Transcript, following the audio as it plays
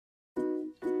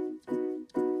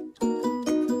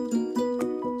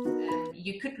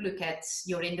could look at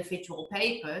your individual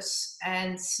papers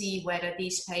and see whether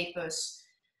these papers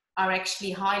are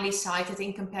actually highly cited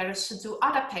in comparison to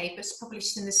other papers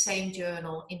published in the same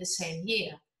journal in the same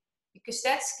year. Because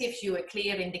that gives you a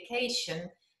clear indication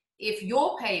if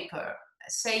your paper,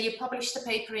 say you published a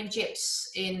paper in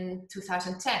JIPS in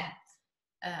 2010,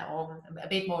 or a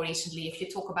bit more recently, if you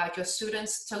talk about your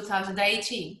students,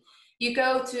 2018, you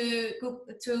go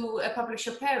to a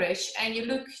publisher parish and you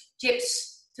look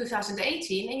JIPS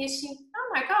 2018 and you see, oh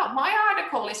my God, my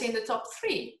article is in the top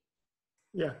 3.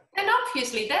 Yeah. And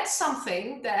obviously that's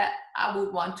something that I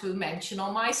would want to mention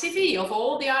on my CV. Of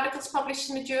all the articles published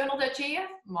in the journal that year,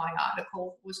 my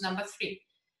article was number 3.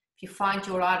 If you find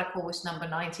your article was number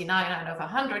 99 out of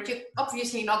 100, you're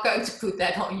obviously not going to put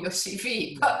that on your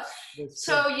CV. But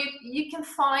so you can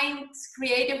find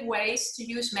creative ways to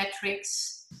use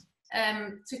metrics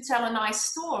to tell a nice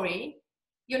story.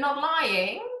 You're not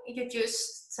lying, you're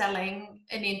just telling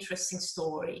an interesting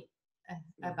story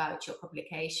about your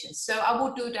publication. So I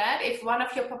would do that. If one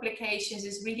of your publications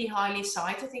is really highly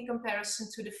cited in comparison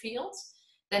to the field,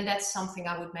 then that's something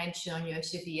I would mention on your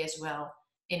CV as well,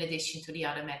 in addition to the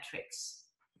other metrics.